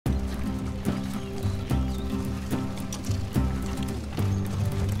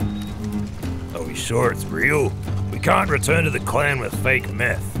we sure it's real? We can't return to the clan with fake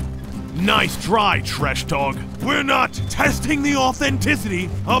meth. Nice try, Treshtog. We're not testing the authenticity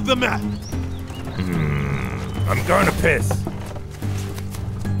of the meth. I'm going to piss.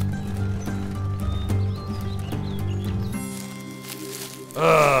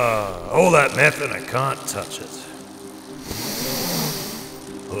 All that meth and I can't touch it.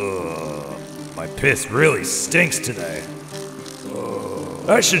 My piss really stinks today.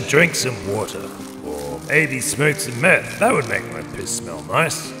 I should drink some water. Or maybe smoke some meth. That would make my piss smell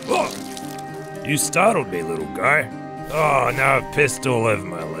nice. You startled me, little guy. Oh, now I've pissed all over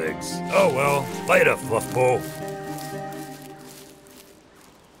my legs. Oh well, later, fluffball.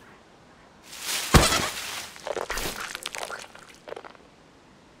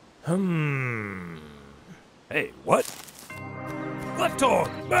 Hey, what? Gleftorg!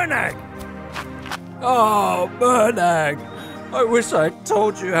 Mirnag! Oh, Mirnag! I wish I'd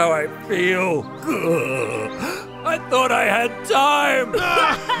told you how I feel. I thought I had time!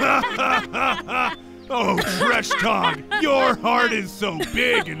 Oh, Treshtog, your heart is so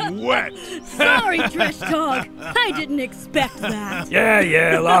big and wet. Sorry, Treshtog. I didn't expect that.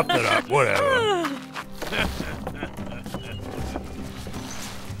 Yeah, laugh it up, whatever.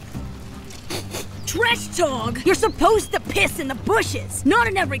 Treshtog, you're supposed to piss in the bushes, not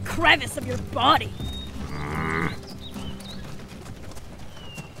in every crevice of your body.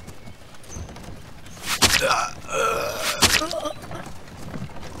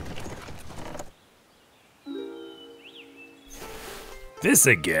 This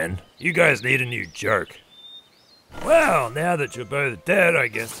again? You guys need a new joke. Well, now that you're both dead, I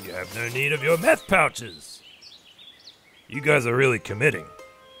guess you have no need of your meth pouches. You guys are really committing.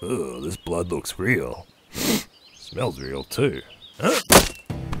 Ugh, this blood looks real. Smells real too. Huh?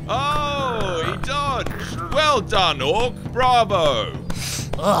 Oh, he dodged. Well done, Orc. Bravo.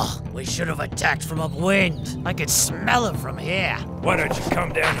 Ugh, we should have attacked from upwind. I could smell it from here. Why don't you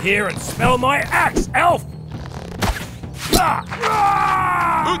come down here and smell my axe, elf?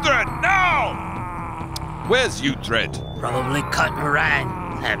 Uthred, now! Where's Uthred? Probably cut and ran.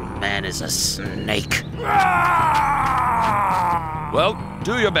 That man is a snake. Well,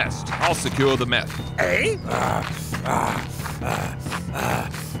 do your best. I'll secure the meth. Eh?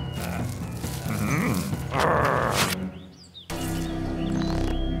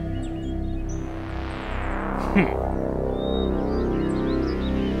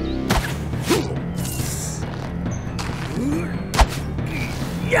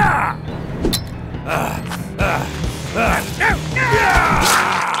 Yeah!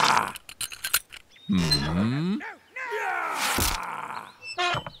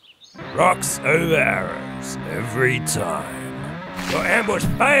 Rocks over arrows every time. Your ambush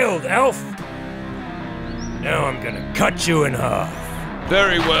failed, elf! Now I'm gonna cut you in half.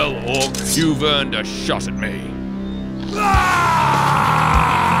 Very well, Orc. You've earned a shot at me.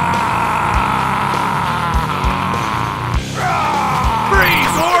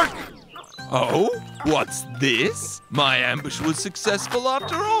 Freeze, Orc! Oh? What's this? My ambush was successful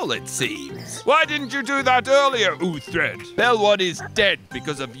after all, it seems. Why didn't you do that earlier, Uthred? Belwad is dead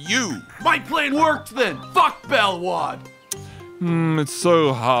because of you. My plan worked then! Fuck Belwad! It's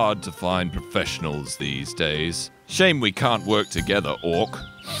so hard to find professionals these days. Shame we can't work together, Orc.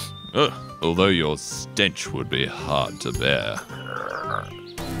 Ugh, although your stench would be hard to bear.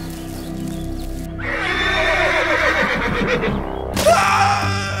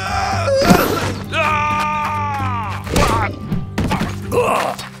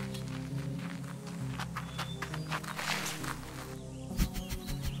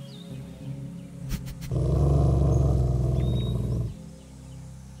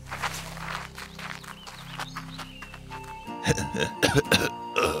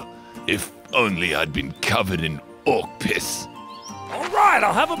 If only I'd been covered in orc piss. Alright,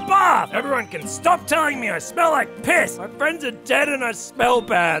 I'll have a bath! Everyone can stop telling me I smell like piss! My friends are dead and I smell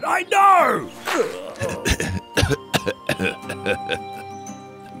bad! I know!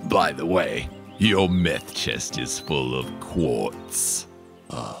 By the way, your meth chest is full of quartz.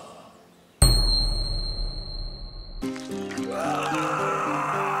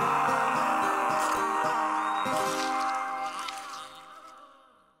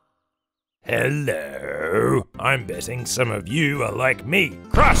 Hello. I'm betting some of you are like me,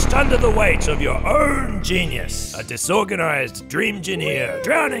 crushed under the weight of your own genius. A disorganized dream-gineer,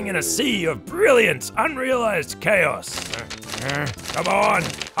 drowning in a sea of brilliant, unrealized chaos. Come on,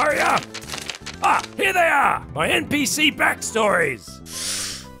 hurry up! Ah, here they are! My NPC backstories!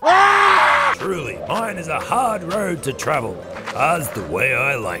 truly, mine is a hard road to travel. Hard's the way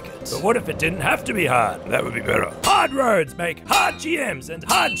I like it. But what if it didn't have to be hard? That would be better. Hard roads make hard GMs, and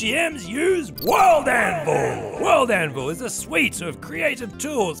hard GMs use World Anvil. World Anvil is a suite of creative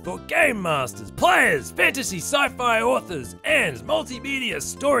tools for game masters, players, fantasy sci-fi authors, and multimedia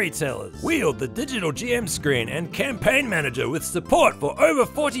storytellers. Wield the digital GM screen and campaign manager with support for over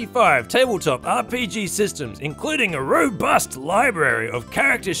 45 tabletop RPG systems, including a robust library of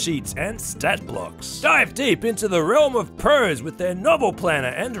character sheets and stat blocks. Dive deep into the realm of prose with their novel planner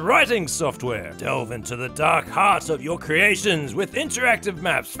and writing software. Delve into the dark heart of your creations with interactive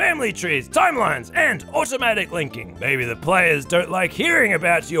maps, family trees, timelines, and automatic linking. Maybe the players don't like hearing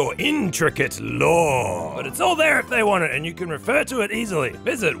about your intricate lore, but it's all there if they want it, and you can refer to it easily.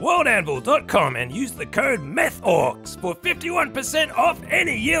 Visit worldanvil.com and use the code METHORCS for 51% off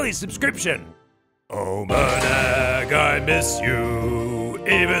any yearly subscription. Oh, Mirnag, I miss you,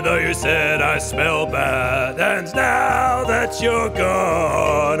 even though you said I smell bad. And now that you're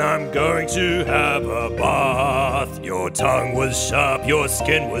gone, I'm going to have a bath. Your tongue was sharp, your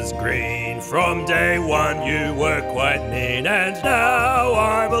skin was green. From day one you were quite mean, and now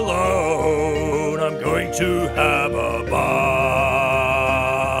I'm alone. I'm going to have a bath.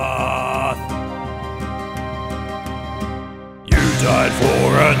 Died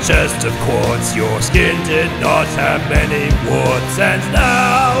for a chest of quartz. Your skin did not have many warts, and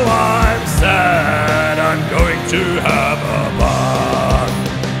now I'm sad. I'm going to have a bath.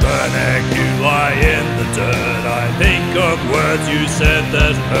 Mirnag, you lie in the dirt. I think of words you said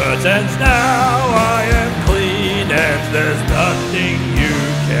that hurt, and now I am clean, and there's nothing you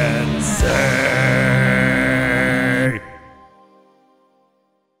can say.